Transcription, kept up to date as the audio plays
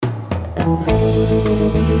The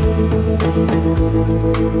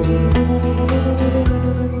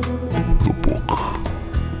Book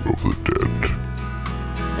of the Dead.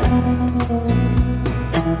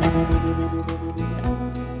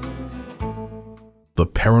 The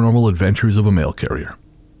Paranormal Adventures of a Mail Carrier.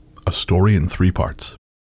 A story in 3 parts.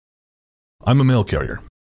 I'm a mail carrier.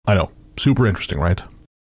 I know, super interesting, right?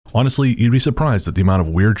 Honestly, you'd be surprised at the amount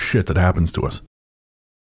of weird shit that happens to us.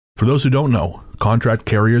 For those who don't know, contract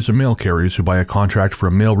carriers are mail carriers who buy a contract for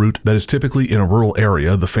a mail route that is typically in a rural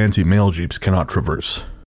area the fancy mail jeeps cannot traverse.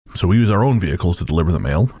 So we use our own vehicles to deliver the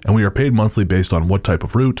mail, and we are paid monthly based on what type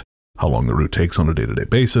of route, how long the route takes on a day-to-day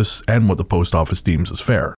basis, and what the post office deems as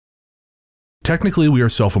fair. Technically, we are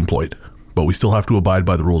self-employed, but we still have to abide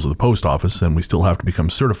by the rules of the post office, and we still have to become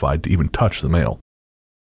certified to even touch the mail.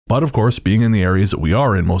 But of course, being in the areas that we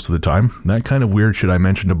are in most of the time, that kind of weird shit I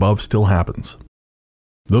mentioned above still happens.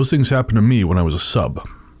 Those things happened to me when I was a sub,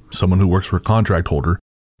 someone who works for a contract holder,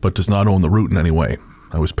 but does not own the route in any way.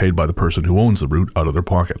 I was paid by the person who owns the route out of their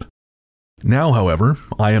pocket. Now, however,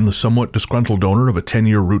 I am the somewhat disgruntled owner of a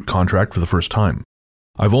 10-year route contract for the first time.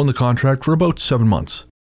 I've owned the contract for about 7 months.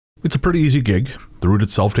 It's a pretty easy gig. The route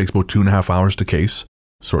itself takes about 2.5 hours to case,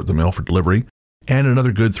 sort the mail for delivery, and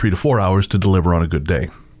another good 3 to 4 hours to deliver on a good day,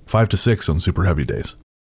 5 to 6 on super heavy days.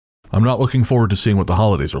 I'm not looking forward to seeing what the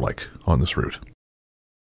holidays are like on this route.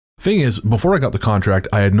 Thing is, before I got the contract,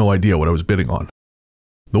 I had no idea what I was bidding on.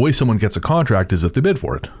 The way someone gets a contract is that they bid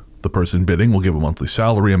for it. The person bidding will give a monthly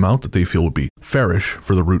salary amount that they feel would be fairish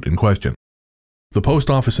for the route in question. The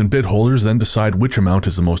post office and bid holders then decide which amount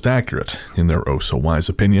is the most accurate, in their oh-so-wise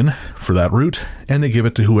opinion, for that route, and they give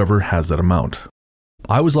it to whoever has that amount.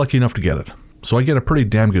 I was lucky enough to get it, so I get a pretty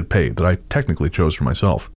damn good pay that I technically chose for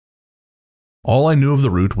myself. All I knew of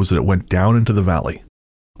the route was that it went down into the valley.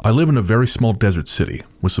 I live in a very small desert city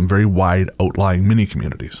with some very wide outlying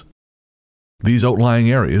mini-communities. These outlying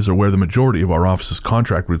areas are where the majority of our office's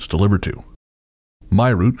contract routes deliver to. My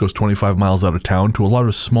route goes 25 miles out of town to a lot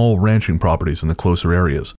of small ranching properties in the closer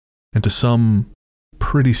areas, and to some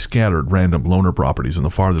pretty scattered random loner properties in the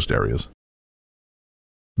farthest areas.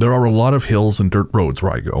 There are a lot of hills and dirt roads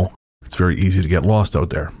where I go. It's very easy to get lost out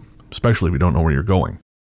there, especially if you don't know where you're going.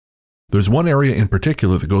 There's one area in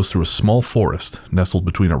particular that goes through a small forest nestled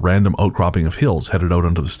between a random outcropping of hills headed out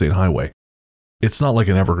onto the state highway. It's not like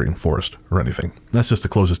an evergreen forest or anything. That's just the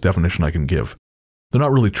closest definition I can give. They're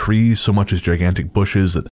not really trees so much as gigantic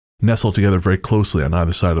bushes that nestle together very closely on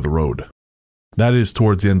either side of the road. That is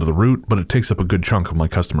towards the end of the route, but it takes up a good chunk of my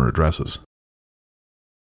customer addresses.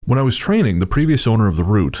 When I was training, the previous owner of the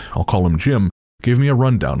route, I'll call him Jim, gave me a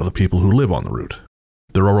rundown of the people who live on the route.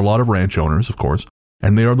 There are a lot of ranch owners, of course,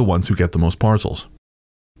 and they are the ones who get the most parcels.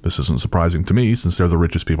 This isn't surprising to me since they're the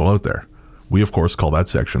richest people out there. We, of course, call that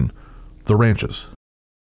section the ranches.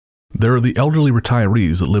 There are the elderly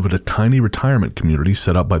retirees that live at a tiny retirement community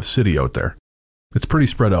set up by the city out there. It's pretty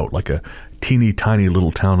spread out, like a teeny tiny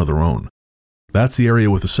little town of their own. That's the area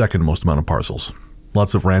with the second most amount of parcels.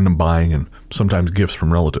 Lots of random buying and sometimes gifts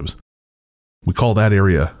from relatives. We call that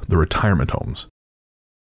area the retirement homes.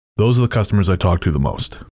 Those are the customers I talk to the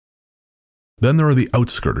most. Then there are the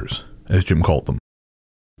outskirters, as Jim called them.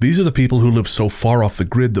 These are the people who live so far off the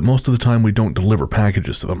grid that most of the time we don't deliver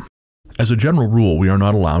packages to them. As a general rule, we are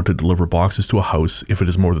not allowed to deliver boxes to a house if it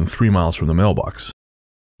is more than 3 miles from the mailbox.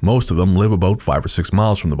 Most of them live about 5 or 6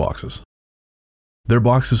 miles from the boxes. Their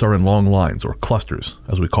boxes are in long lines, or clusters,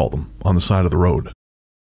 as we call them, on the side of the road.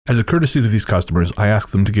 As a courtesy to these customers, I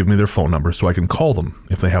ask them to give me their phone number so I can call them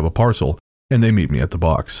if they have a parcel, and they meet me at the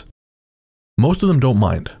box. Most of them don't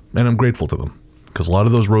mind, and I'm grateful to them, because a lot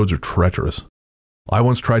of those roads are treacherous. I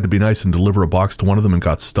once tried to be nice and deliver a box to one of them and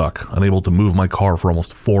got stuck, unable to move my car for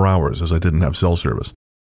almost 4 hours as I didn't have cell service.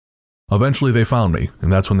 Eventually they found me,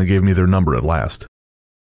 and that's when they gave me their number at last.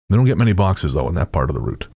 They don't get many boxes, though, in that part of the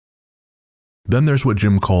route. Then there's what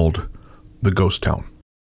Jim called the ghost town.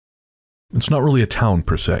 It's not really a town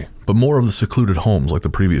per se, but more of the secluded homes like the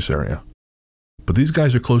previous area. But these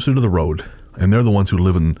guys are closer to the road, and they're the ones who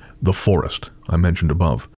live in the forest I mentioned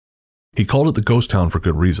above. He called it the ghost town for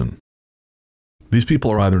good reason. These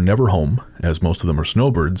people are either never home, as most of them are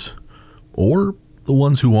snowbirds, or the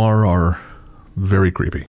ones who are very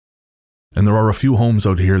creepy. And there are a few homes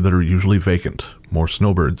out here that are usually vacant, more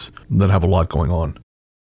snowbirds, that have a lot going on.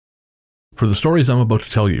 For the stories I'm about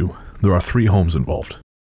to tell you, there are 3 homes involved.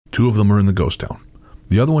 2 of them are in the ghost town.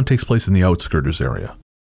 The other one takes place in the outskirters area.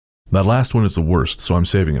 That last one is the worst, so I'm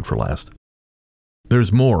saving it for last.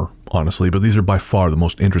 There's more, honestly, but these are by far the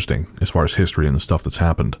most interesting as far as history and the stuff that's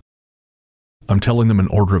happened. I'm telling them in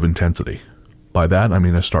order of intensity. By that, I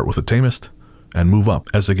mean I start with the tamest and move up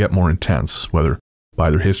as they get more intense, whether by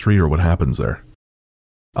their history or what happens there.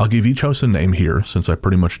 I'll give each house a name here since I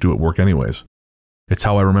pretty much do at work anyways. It's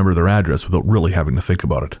how I remember their address without really having to think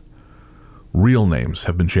about it. Real names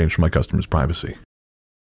have been changed for my customers' privacy.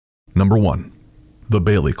 Number 1. The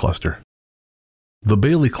Bailey Cluster. The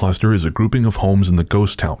Bailey Cluster is a grouping of homes in the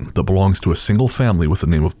ghost town that belongs to a single family with the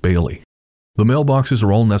name of Bailey. The mailboxes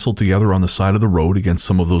are all nestled together on the side of the road against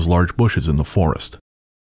some of those large bushes in the forest.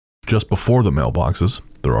 Just before the mailboxes,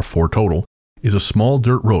 there are 4 total, is a small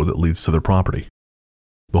dirt road that leads to their property.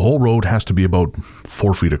 The whole road has to be about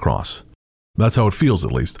 4 feet across. That's how it feels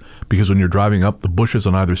at least, because when you're driving up, the bushes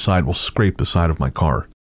on either side will scrape the side of my car.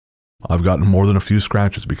 I've gotten more than a few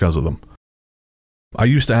scratches because of them. I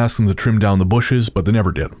used to ask them to trim down the bushes, but they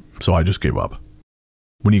never did, so I just gave up.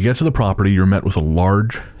 When you get to the property, you're met with a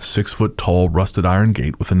large, 6-foot-tall rusted iron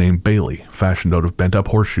gate with the name Bailey, fashioned out of bent-up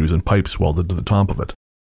horseshoes and pipes welded to the top of it.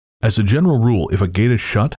 As a general rule, if a gate is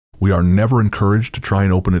shut, we are never encouraged to try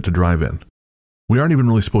and open it to drive in. We aren't even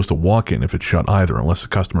really supposed to walk in if it's shut either, unless the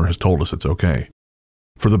customer has told us it's okay.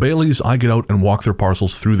 For the Baileys, I get out and walk their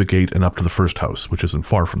parcels through the gate and up to the first house, which isn't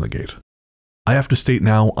far from the gate. I have to state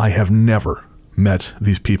now, I have never met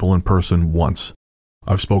these people in person once.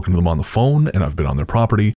 I've spoken to them on the phone and I've been on their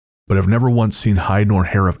property, but I've never once seen hide nor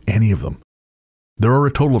hair of any of them. There are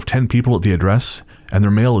a total of 10 people at the address, and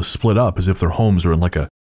their mail is split up as if their homes are in like a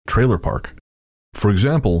trailer park. For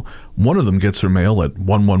example, one of them gets their mail at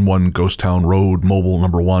 111 Ghost Town Road, Mobile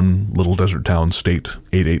number 1, Little Desert Town, State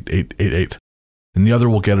 88888, and the other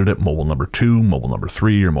will get it at Mobile number 2, Mobile number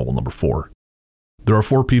 3, or Mobile number 4. There are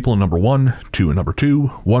 4 people in number 1, 2 in number 2,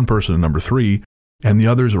 1 person in number 3, and the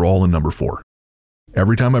others are all in number 4.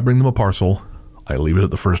 Every time I bring them a parcel, I leave it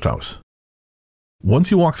at the first house.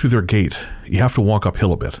 Once you walk through their gate, you have to walk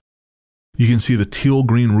uphill a bit. You can see the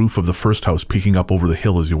teal-green roof of the first house peeking up over the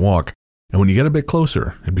hill as you walk, and when you get a bit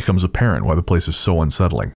closer, it becomes apparent why the place is so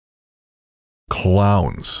unsettling.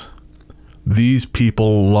 Clowns. These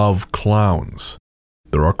people love clowns.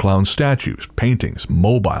 There are clown statues, paintings,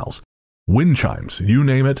 mobiles, wind chimes, you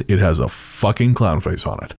name it, it has a fucking clown face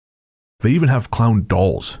on it. They even have clown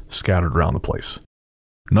dolls scattered around the place.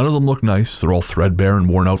 None of them look nice, they're all threadbare and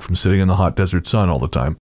worn out from sitting in the hot desert sun all the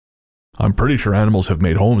time. I'm pretty sure animals have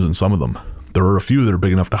made homes in some of them. There are a few that are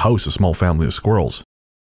big enough to house a small family of squirrels.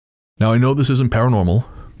 Now I know this isn't paranormal,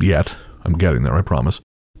 yet, I'm getting there, I promise,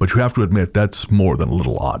 but you have to admit that's more than a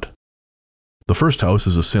little odd. The first house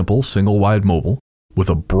is a simple, single-wide mobile with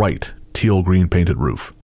a bright, teal-green painted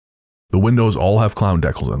roof. The windows all have clown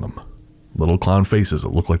decals in them. Little clown faces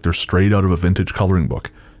that look like they're straight out of a vintage coloring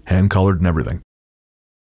book, hand-colored and everything.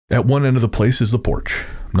 At one end of the place is the porch.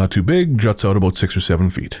 Not too big, juts out about 6 or 7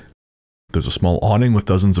 feet. There's a small awning with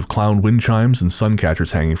dozens of clown wind chimes and sun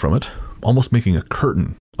catchers hanging from it, almost making a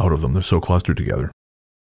curtain out of them, they're so clustered together.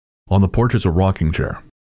 On the porch is a rocking chair.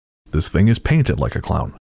 This thing is painted like a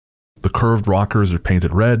clown. The curved rockers are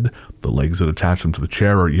painted red, the legs that attach them to the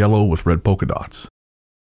chair are yellow with red polka dots.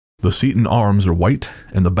 The seat and arms are white,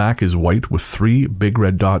 and the back is white with 3 big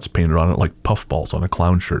red dots painted on it like puffballs on a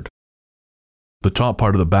clown shirt. The top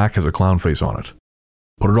part of the back has a clown face on it.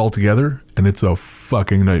 Put it all together, and it's a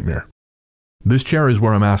fucking nightmare. This chair is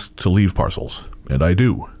where I'm asked to leave parcels, and I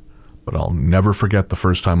do, but I'll never forget the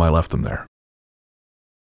first time I left them there.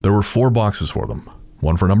 There were 4 boxes for them,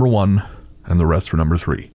 one for number 1, and the rest for number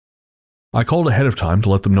 3. I called ahead of time to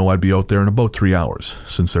let them know I'd be out there in about 3 hours,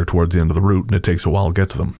 since they're towards the end of the route and it takes a while to get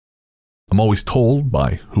to them. I'm always told,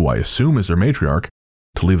 by who I assume is their matriarch,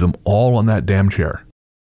 to leave them all on that damn chair.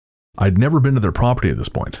 I'd never been to their property at this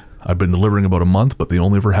point. I'd been delivering about a month, but they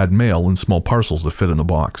only ever had mail in small parcels that fit in the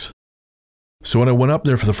box. So when I went up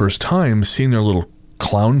there for the first time, seeing their little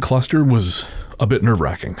clown cluster was a bit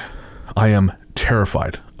nerve-wracking. I am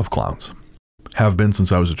terrified of clowns. Have been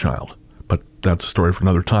since I was a child, but that's a story for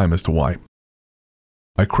another time as to why.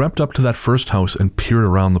 I crept up to that first house and peered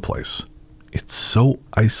around the place. It's so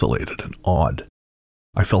isolated and odd.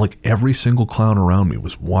 I felt like every single clown around me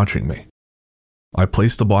was watching me. I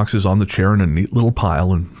placed the boxes on the chair in a neat little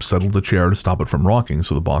pile and settled the chair to stop it from rocking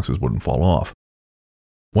so the boxes wouldn't fall off.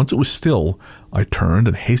 Once it was still, I turned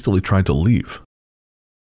and hastily tried to leave.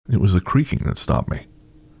 It was the creaking that stopped me.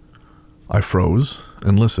 I froze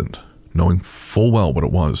and listened, knowing full well what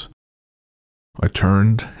it was. I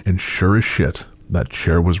turned, and sure as shit, that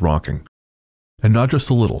chair was rocking. And not just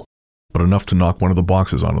a little, but enough to knock one of the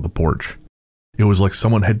boxes onto the porch. It was like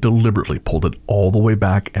someone had deliberately pulled it all the way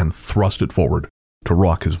back and thrust it forward to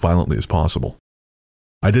rock as violently as possible.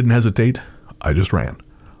 I didn't hesitate, I just ran.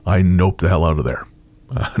 I noped the hell out of there.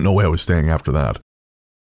 No way I was staying after that.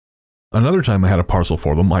 Another time I had a parcel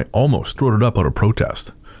for them, I almost throwed it up out of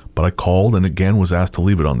protest, but I called and again was asked to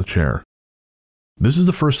leave it on the chair. This is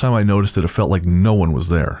the first time I noticed that it felt like no one was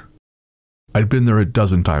there. I'd been there a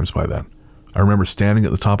dozen times by then. I remember standing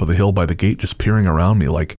at the top of the hill by the gate just peering around me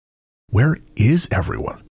like, where is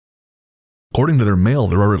everyone? According to their mail,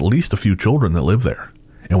 there are at least a few children that live there.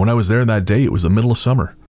 And when I was there that day, it was the middle of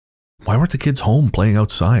summer. Why weren't the kids home playing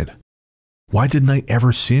outside? Why didn't I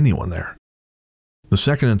ever see anyone there? The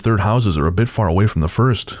second and third houses are a bit far away from the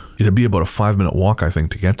first. It'd be about a 5-minute walk, I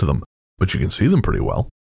think, to get to them, but you can see them pretty well.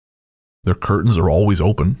 Their curtains are always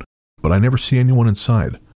open, but I never see anyone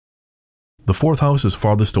inside. The fourth house is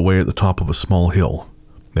farthest away at the top of a small hill.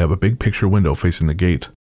 They have a big picture window facing the gate.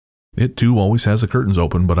 It too always has the curtains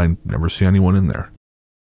open, but I never see anyone in there.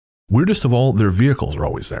 Weirdest of all, their vehicles are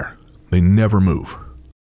always there. They never move.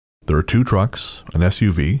 There are 2 trucks, an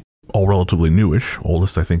SUV, all relatively newish,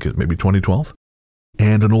 oldest I think is maybe 2012,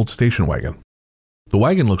 and an old station wagon. The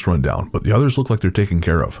wagon looks run down, but the others look like they're taken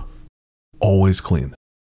care of. Always clean.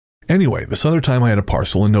 Anyway, this other time I had a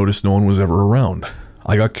parcel and noticed no one was ever around.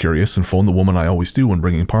 I got curious and phoned the woman I always do when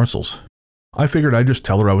bringing parcels. I figured I'd just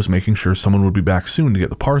tell her I was making sure someone would be back soon to get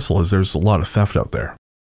the parcel, as there's a lot of theft out there.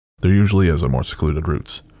 There usually is on more secluded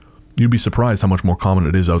routes. You'd be surprised how much more common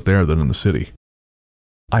it is out there than in the city.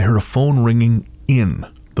 I heard a phone ringing in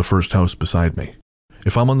the first house beside me.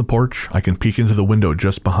 If I'm on the porch, I can peek into the window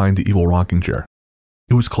just behind the evil rocking chair.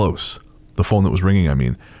 It was close, the phone that was ringing, I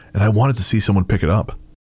mean, and I wanted to see someone pick it up.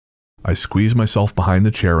 I squeezed myself behind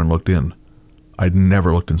the chair and looked in. I'd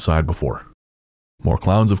never looked inside before. More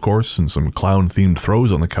clowns, of course, and some clown-themed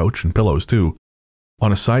throws on the couch and pillows, too.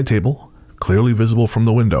 On a side table, clearly visible from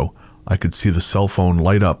the window, I could see the cell phone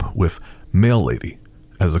light up with "Mail Lady"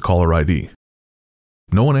 as the caller ID.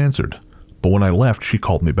 No one answered, but when I left, she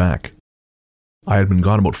called me back. I had been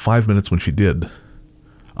gone about 5 minutes when she did.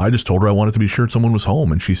 I just told her I wanted to be sure someone was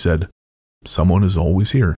home, and she said, "Someone is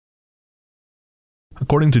always here."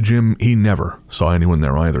 According to Jim, he never saw anyone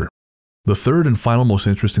there either. The third and final most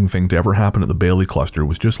interesting thing to ever happen at the Bailey cluster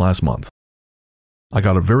was just last month. I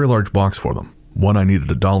got a very large box for them, one I needed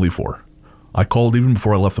a dolly for. I called even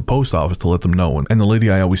before I left the post office to let them know, and the lady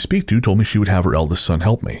I always speak to told me she would have her eldest son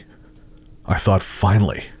help me. I thought,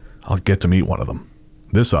 finally, I'll get to meet one of them.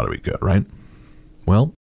 This ought to be good, right?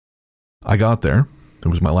 Well, I got there. It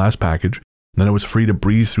was my last package, and then I was free to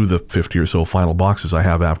breeze through the 50 or so final boxes I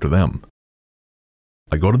have after them.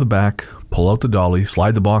 I go to the back, pull out the dolly,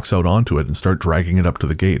 slide the box out onto it, and start dragging it up to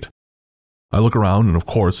the gate. I look around, and of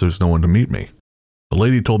course, there's no one to meet me. The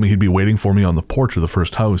lady told me he'd be waiting for me on the porch of the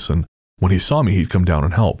first house, and when he saw me, he'd come down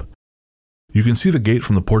and help. You can see the gate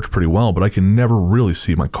from the porch pretty well, but I can never really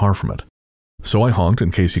see my car from it. So I honked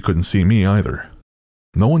in case he couldn't see me either.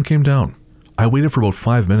 No one came down. I waited for about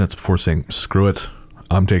 5 minutes before saying, "Screw it,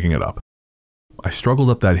 I'm taking it up." I struggled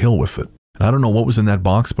up that hill with it, and I don't know what was in that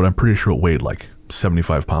box, but I'm pretty sure it weighed like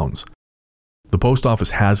 75 pounds. The post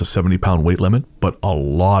office has a 70-pound weight limit, but a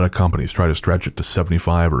lot of companies try to stretch it to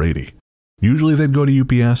 75 or 80. Usually they'd go to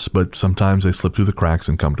UPS, but sometimes they slip through the cracks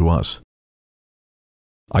and come to us.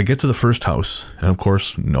 I get to the first house, and of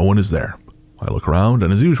course, no one is there. I look around,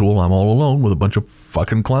 and as usual, I'm all alone with a bunch of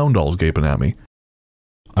fucking clown dolls gaping at me.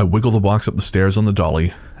 I wiggle the box up the stairs on the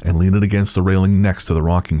dolly and lean it against the railing next to the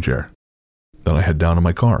rocking chair. Then I head down to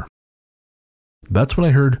my car. That's when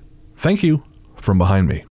I heard, "Thank you," from behind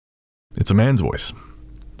me. It's a man's voice.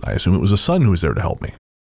 I assume it was a son who was there to help me.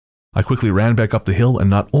 I quickly ran back up the hill, and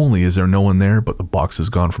not only is there no one there, but the box is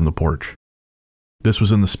gone from the porch. This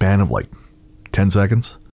was in the span of like 10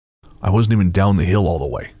 seconds. I wasn't even down the hill all the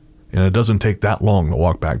way, and it doesn't take that long to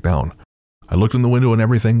walk back down. I looked in the window and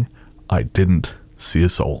everything. I didn't see a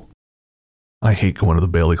soul. I hate going to the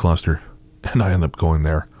Bailey cluster, and I end up going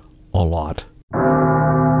there a lot.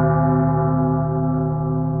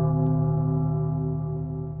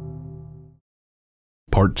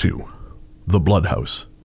 Part 2. The Blood House.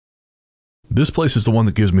 This place is the one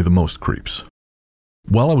that gives me the most creeps.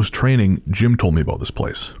 While I was training, Jim told me about this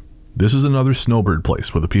place. This is another snowbird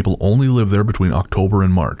place where the people only live there between October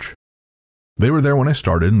and March. They were there when I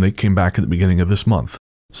started, and they came back at the beginning of this month.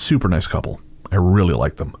 Super nice couple. I really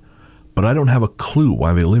like them. But I don't have a clue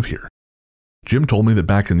why they live here. Jim told me that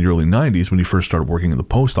back in the early 90s, when he first started working at the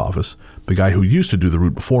post office, the guy who used to do the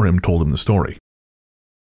route before him told him the story.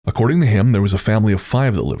 According to him, there was a family of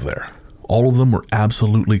 5 that lived there. All of them were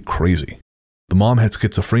absolutely crazy. The mom had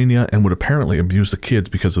schizophrenia and would apparently abuse the kids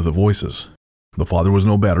because of the voices. The father was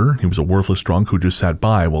no better. He was a worthless drunk who just sat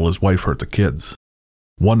by while his wife hurt the kids.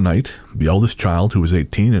 One night, the eldest child, who was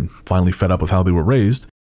 18 and finally fed up with how they were raised,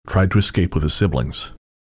 tried to escape with his siblings.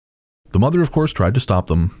 The mother, of course, tried to stop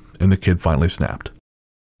them, and the kid finally snapped.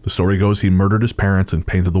 The story goes he murdered his parents and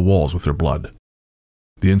painted the walls with their blood.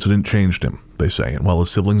 The incident changed him, they say, and while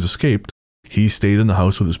his siblings escaped, He stayed in the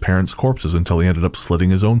house with his parents' corpses until he ended up slitting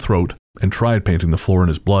his own throat and tried painting the floor in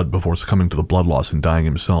his blood before succumbing to the blood loss and dying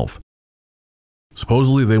himself.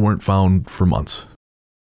 Supposedly, they weren't found for months.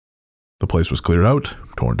 The place was cleared out,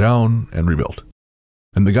 torn down, and rebuilt.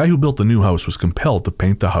 And the guy who built the new house was compelled to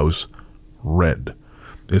paint the house red.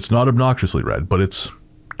 It's not obnoxiously red, but it's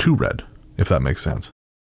too red, if that makes sense.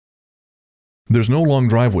 There's no long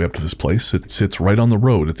driveway up to this place. It sits right on the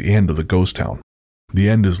road at the end of the ghost town. The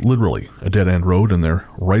end is literally a dead-end road, and they're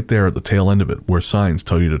right there at the tail end of it, where signs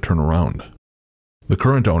tell you to turn around. The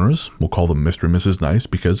current owners, we'll call them Mr. and Mrs. Nice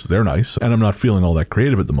because they're nice, and I'm not feeling all that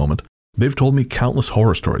creative at the moment, they've told me countless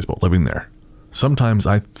horror stories about living there. Sometimes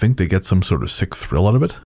I think they get some sort of sick thrill out of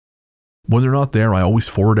it. When they're not there, I always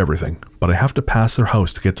forward everything, but I have to pass their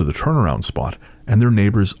house to get to the turnaround spot, and their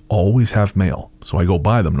neighbors always have mail, so I go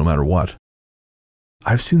by them no matter what.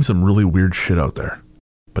 I've seen some really weird shit out there.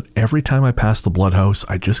 But every time I pass the blood house,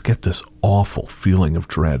 I just get this awful feeling of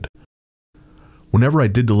dread. Whenever I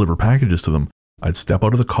did deliver packages to them, I'd step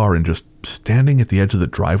out of the car and just standing at the edge of the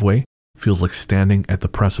driveway feels like standing at the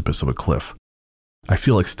precipice of a cliff. I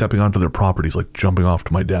feel like stepping onto their properties, like jumping off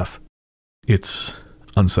to my death. It's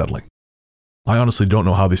unsettling. I honestly don't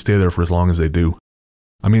know how they stay there for as long as they do.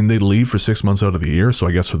 I mean, they leave for 6 months out of the year, so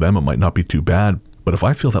I guess for them it might not be too bad, but if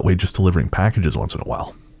I feel that way just delivering packages once in a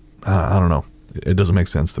while, I don't know. It doesn't make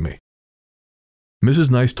sense to me. Mrs.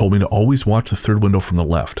 Nice told me to always watch the third window from the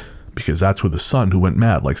left, because that's where the son who went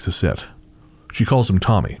mad likes to sit. She calls him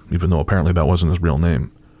Tommy, even though apparently that wasn't his real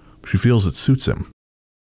name. She feels it suits him.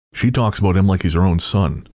 She talks about him like he's her own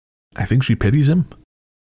son. I think she pities him.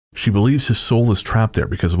 She believes his soul is trapped there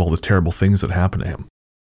because of all the terrible things that happened to him.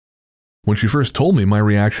 When she first told me, my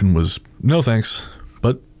reaction was, no thanks,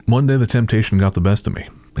 but one day the temptation got the best of me,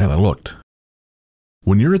 and I looked.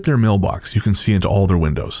 When you're at their mailbox, you can see into all their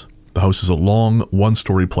windows. The house is a long,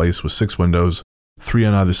 one-story place with 6 windows, 3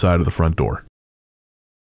 on either side of the front door.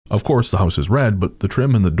 Of course, the house is red, but the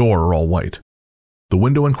trim and the door are all white. The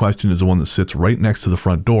window in question is the one that sits right next to the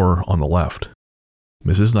front door on the left.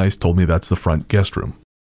 Mrs. Nice told me that's the front guest room.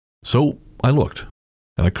 So I looked,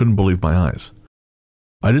 and I couldn't believe my eyes.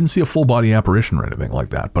 I didn't see a full-body apparition or anything like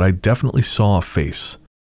that, but I definitely saw a face,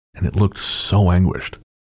 and it looked so anguished.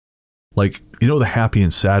 Like, you know the happy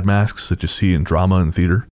and sad masks that you see in drama and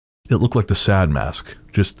theater? It looked like the sad mask,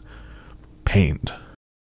 just pained.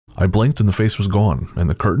 I blinked and the face was gone, and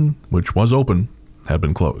the curtain, which was open, had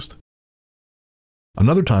been closed.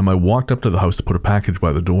 Another time I walked up to the house to put a package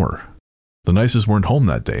by the door. The Nices weren't home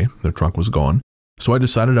that day, their trunk was gone, so I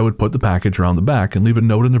decided I would put the package around the back and leave a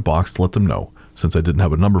note in their box to let them know, since I didn't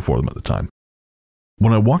have a number for them at the time.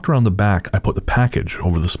 When I walked around the back, I put the package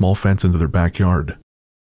over the small fence into their backyard.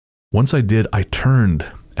 Once I did, I turned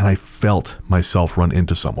and I felt myself run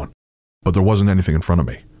into someone. But there wasn't anything in front of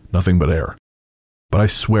me, nothing but air. But I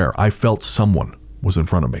swear, I felt someone was in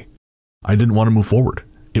front of me. I didn't want to move forward.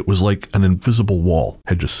 It was like an invisible wall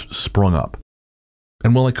had just sprung up.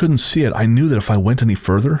 And while I couldn't see it, I knew that if I went any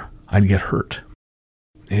further, I'd get hurt.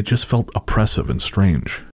 It just felt oppressive and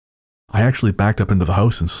strange. I actually backed up into the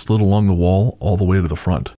house and slid along the wall all the way to the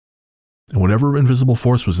front. And whatever invisible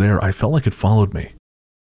force was there, I felt like it followed me.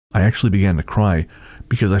 I actually began to cry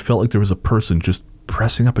because I felt like there was a person just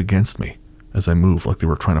pressing up against me as I moved, like they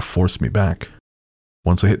were trying to force me back.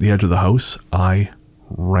 Once I hit the edge of the house, I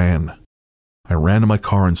ran. I ran to my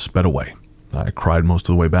car and sped away. I cried most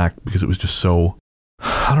of the way back because it was just so,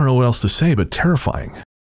 I don't know what else to say, but terrifying.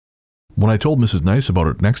 When I told Mrs. Nice about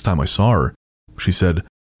it next time I saw her, she said,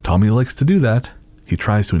 "Tommy likes to do that. He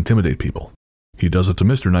tries to intimidate people. He does it to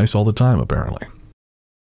Mr. Nice all the time, apparently."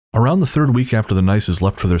 Around the 3rd week after the Nices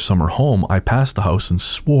left for their summer home, I passed the house and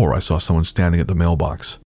swore I saw someone standing at the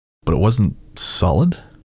mailbox. But it wasn't solid.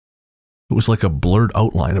 It was like a blurred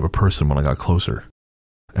outline of a person when I got closer.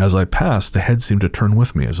 As I passed, the head seemed to turn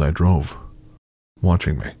with me as I drove,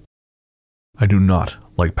 watching me. I do not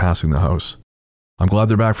like passing the house. I'm glad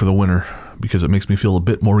they're back for the winter, because it makes me feel a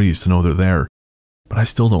bit more ease to know they're there, but I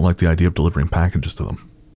still don't like the idea of delivering packages to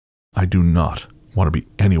them. I do not want to be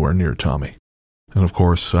anywhere near Tommy. And of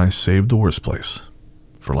course, I saved the worst place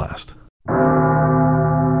for last.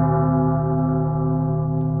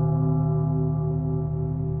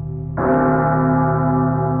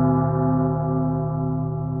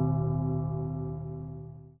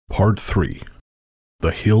 Part 3.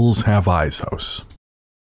 The Hills Have Eyes House.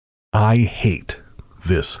 I hate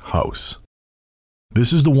this house.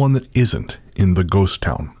 This is the one that isn't in the ghost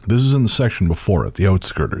town. This is in the section before it, the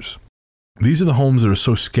outskirters. These are the homes that are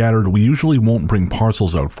so scattered we usually won't bring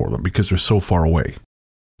parcels out for them because they're so far away.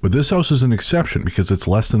 But this house is an exception because it's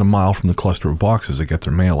less than a mile from the cluster of boxes they get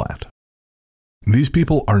their mail at. These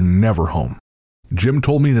people are never home. Jim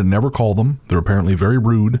told me to never call them. They're apparently very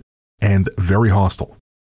rude and very hostile.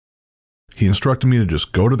 He instructed me to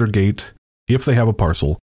just go to their gate. If they have a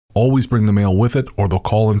parcel, always bring the mail with it or they'll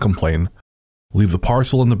call and complain. Leave the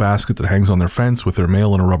parcel in the basket that hangs on their fence with their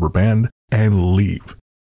mail in a rubber band and leave.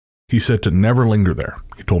 He said to never linger there.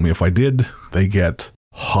 He told me if I did, they get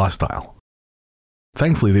hostile.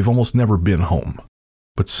 Thankfully, they've almost never been home,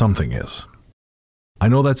 but something is. I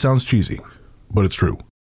know that sounds cheesy, but it's true.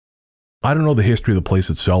 I don't know the history of the place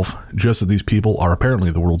itself, just that these people are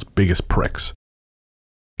apparently the world's biggest pricks.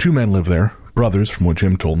 2 men live there, brothers from what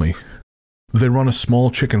Jim told me. They run a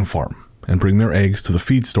small chicken farm and bring their eggs to the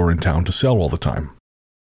feed store in town to sell all the time.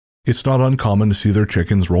 It's not uncommon to see their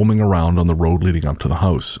chickens roaming around on the road leading up to the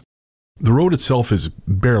house. The road itself is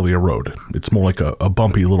barely a road. It's more like a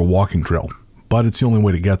bumpy little walking trail, but it's the only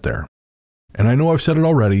way to get there. And I know I've said it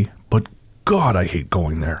already, but God, I hate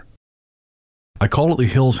going there. I call it the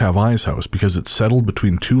Hills Have Eyes house because it's settled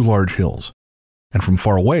between 2 large hills. And from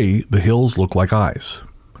far away, the hills look like eyes,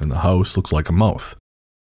 and the house looks like a mouth.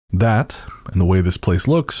 That, and the way this place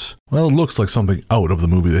looks, well, it looks like something out of the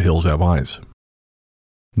movie The Hills Have Eyes.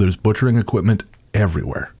 There's butchering equipment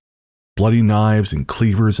everywhere. Bloody knives and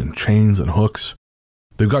cleavers and chains and hooks.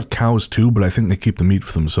 They've got cows too, but I think they keep the meat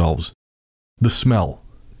for themselves. The smell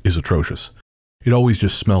is atrocious. It always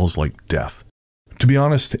just smells like death. To be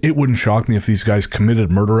honest, it wouldn't shock me if these guys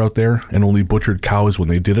committed murder out there and only butchered cows when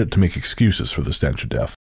they did it to make excuses for the stench of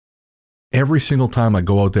death. Every single time I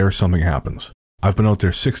go out there, something happens. I've been out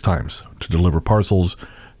there 6 times to deliver parcels,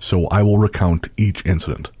 so I will recount each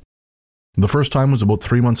incident. The first time was about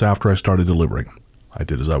 3 months after I started delivering. I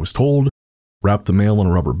did as I was told, wrapped the mail in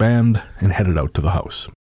a rubber band, and headed out to the house.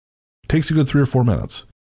 Takes a good 3 or 4 minutes.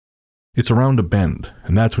 It's around a bend,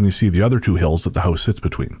 and that's when you see the other 2 hills that the house sits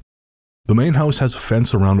between. The main house has a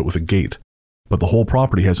fence around it with a gate, but the whole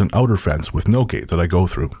property has an outer fence with no gate that I go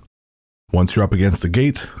through. Once you're up against the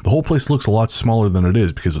gate, the whole place looks a lot smaller than it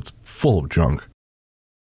is because it's full of junk.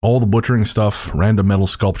 All the butchering stuff, random metal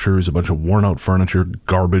sculptures, a bunch of worn-out furniture,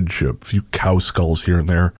 garbage, a few cow skulls here and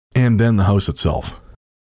there, and then the house itself.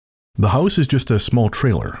 The house is just a small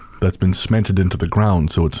trailer that's been cemented into the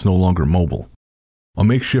ground so it's no longer mobile. A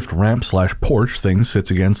makeshift ramp/porch thing sits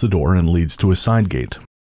against the door and leads to a side gate.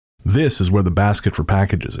 This is where the basket for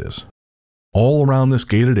packages is. All around this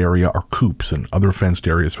gated area are coops and other fenced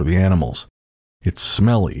areas for the animals. It's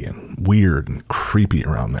smelly and weird and creepy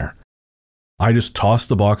around there. I just tossed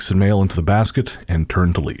the box of mail into the basket and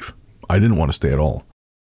turned to leave. I didn't want to stay at all.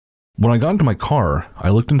 When I got into my car, I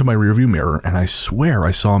looked into my rearview mirror and I swear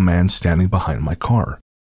I saw a man standing behind my car.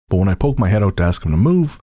 But when I poked my head out to ask him to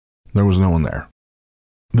move, there was no one there.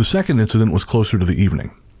 The second incident was closer to the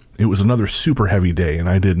evening. It was another super heavy day and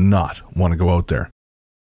I did not want to go out there.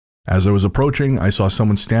 As I was approaching, I saw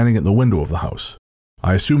someone standing at the window of the house.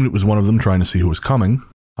 I assumed it was one of them trying to see who was coming.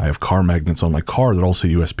 I have car magnets on my car that all say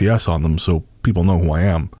USPS on them, so people know who I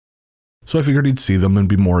am. So I figured he'd see them and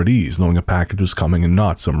be more at ease, knowing a package was coming and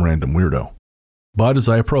not some random weirdo. But as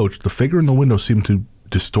I approached, the figure in the window seemed to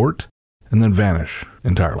distort and then vanish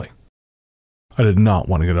entirely. I did not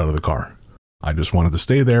want to get out of the car. I just wanted to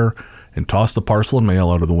stay there and toss the parcel and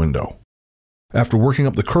mail out of the window. After working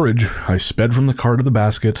up the courage, I sped from the car to the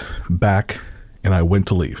basket, back, and I went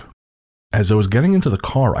to leave. As I was getting into the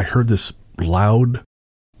car, I heard this loud,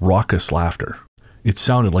 raucous laughter. It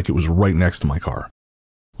sounded like it was right next to my car.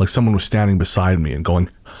 Like someone was standing beside me and going,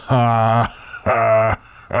 ha, ha,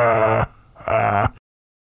 ha, ha.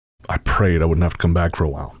 I prayed I wouldn't have to come back for a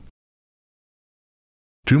while.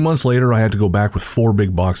 2 months later, I had to go back with 4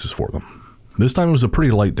 big boxes for them. This time it was a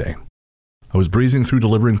pretty light day. I was breezing through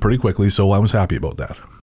delivering pretty quickly, so I was happy about that.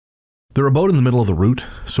 They're about in the middle of the route,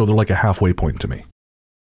 so they're like a halfway point to me.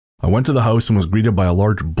 I went to the house and was greeted by a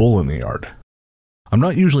large bull in the yard. I'm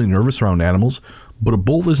not usually nervous around animals, but a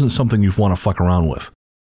bull isn't something you want to fuck around with.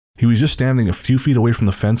 He was just standing a few feet away from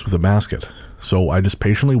the fence with a basket, so I just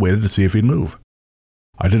patiently waited to see if he'd move.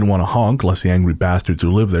 I didn't want to honk unless the angry bastards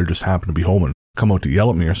who live there just happened to be home and come out to yell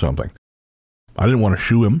at me or something. I didn't want to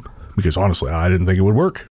shoo him, because honestly, I didn't think it would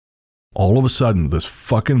work. All of a sudden, this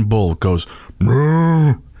fucking bull goes,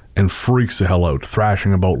 "Moo," and freaks the hell out,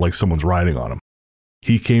 thrashing about like someone's riding on him.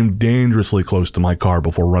 He came dangerously close to my car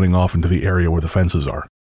before running off into the area where the fences are.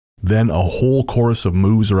 Then a whole chorus of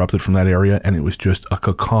moos erupted from that area, and it was just a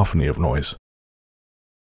cacophony of noise.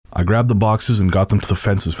 I grabbed the boxes and got them to the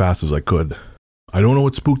fence as fast as I could. I don't know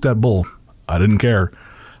what spooked that bull. I didn't care.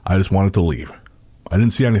 I just wanted to leave. I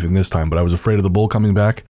didn't see anything this time, but I was afraid of the bull coming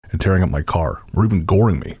back and tearing up my car, or even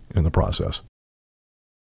goring me in the process.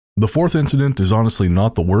 The 4th incident is honestly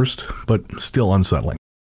not the worst, but still unsettling.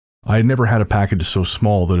 I had never had a package so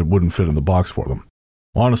small that it wouldn't fit in the box for them.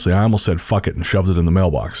 Honestly, I almost said fuck it and shoved it in the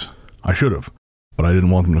mailbox. I should have, but I didn't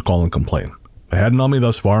want them to call and complain. They hadn't on me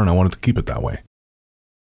thus far and I wanted to keep it that way.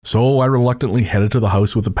 So I reluctantly headed to the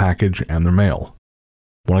house with the package and their mail.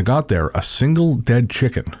 When I got there, a single dead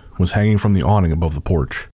chicken was hanging from the awning above the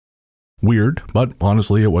porch. Weird, but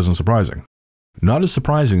honestly it wasn't surprising. Not as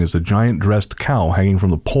surprising as the giant dressed cow hanging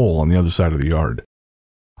from the pole on the other side of the yard.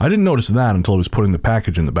 I didn't notice that until I was putting the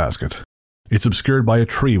package in the basket. It's obscured by a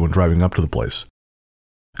tree when driving up to the place.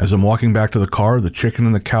 As I'm walking back to the car, the chicken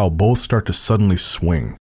and the cow both start to suddenly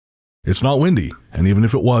swing. It's not windy, and even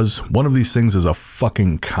if it was, one of these things is a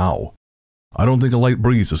fucking cow. I don't think a light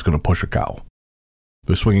breeze is going to push a cow.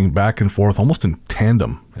 They're swinging back and forth almost in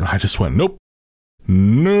tandem, and I just went, nope,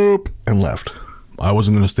 and left. I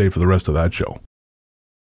wasn't going to stay for the rest of that show.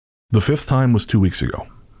 The fifth time was 2 weeks ago.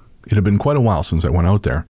 It had been quite a while since I went out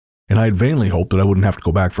there, and I had vainly hoped that I wouldn't have to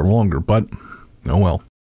go back for longer, but oh well.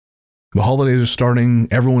 The holidays are starting,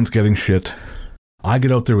 everyone's getting shit. I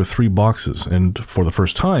get out there with 3 boxes, and for the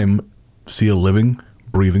first time, see a living,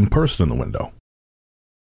 breathing person in the window.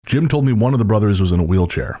 Jim told me one of the brothers was in a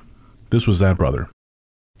wheelchair. This was that brother.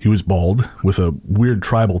 He was bald, with a weird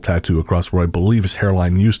tribal tattoo across where I believe his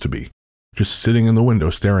hairline used to be, just sitting in the window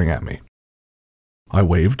staring at me. I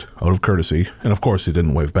waved, out of courtesy, and of course he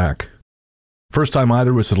didn't wave back. First time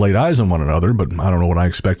either of us had laid eyes on one another, but I don't know what I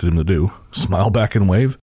expected him to do. Smile back and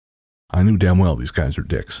wave? I knew damn well these guys are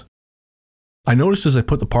dicks. I noticed as I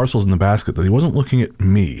put the parcels in the basket that he wasn't looking at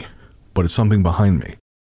me, but at something behind me.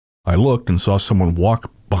 I looked and saw someone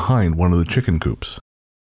walk behind one of the chicken coops.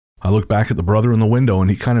 I looked back at the brother in the window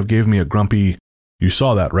and he kind of gave me a grumpy, "You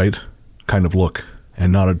saw that, right?" kind of look,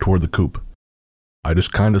 and nodded toward the coop. I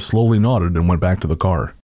just kind of slowly nodded and went back to the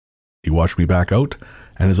car. He watched me back out,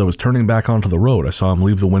 and as I was turning back onto the road, I saw him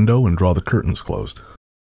leave the window and draw the curtains closed.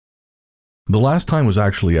 The last time was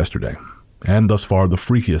actually yesterday, and thus far the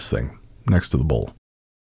freakiest thing, next to the bull.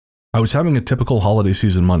 I was having a typical holiday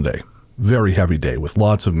season Monday, very heavy day with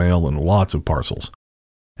lots of mail and lots of parcels.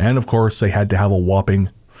 And of course, they had to have a whopping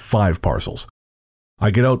 5 parcels.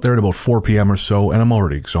 I get out there at about 4 p.m. or so, and I'm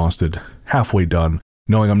already exhausted, halfway done,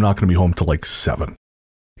 knowing I'm not going to be home till like 7.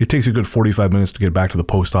 It takes a good 45 minutes to get back to the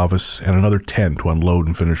post office and another 10 to unload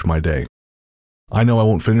and finish my day. I know I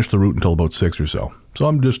won't finish the route until about 6 or so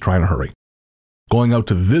I'm just trying to hurry. Going out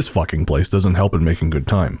to this fucking place doesn't help in making good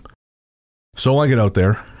time. So I get out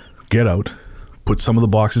there, get out, put some of the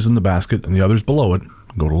boxes in the basket and the others below it,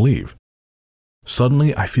 and go to leave.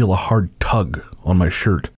 Suddenly, I feel a hard tug on my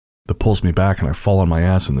shirt that pulls me back and I fall on my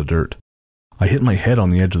ass in the dirt. I hit my head on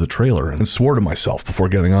the edge of the trailer and swore to myself before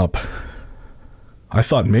getting up. I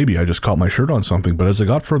thought maybe I just caught my shirt on something, but as I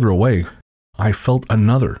got further away, I felt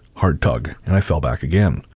another hard tug and I fell back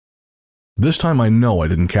again. This time I know I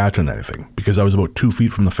didn't catch on anything because I was about 2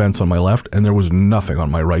 feet from the fence on my left and there was nothing on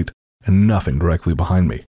my right and nothing directly behind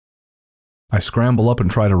me. I scramble up and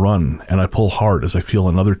try to run, and I pull hard as I feel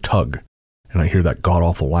another tug, and I hear that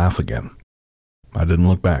god-awful laugh again. I didn't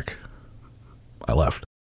look back. I left.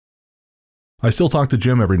 I still talk to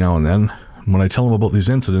Jim every now and then. When I tell him about these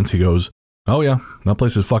incidents, he goes, "Oh yeah, that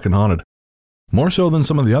place is fucking haunted. More so than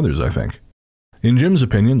some of the others, I think." In Jim's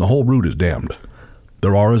opinion, the whole route is damned.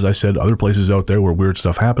 There are, as I said, other places out there where weird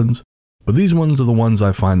stuff happens, but these ones are the ones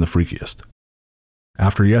I find the freakiest.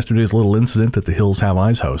 After yesterday's little incident at the Hills Have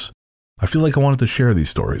Eyes house, I feel like I wanted to share these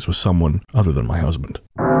stories with someone other than my husband.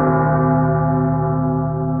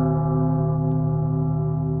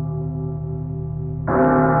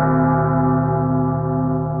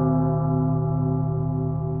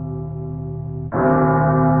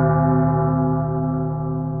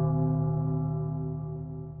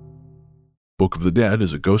 Book of the Dead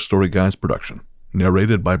is a Ghost Story Guys production,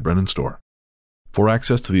 narrated by Brennan Storr. For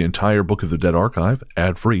access to the entire Book of the Dead archive,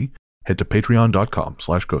 ad-free, head to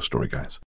patreon.com/ghoststoryguys.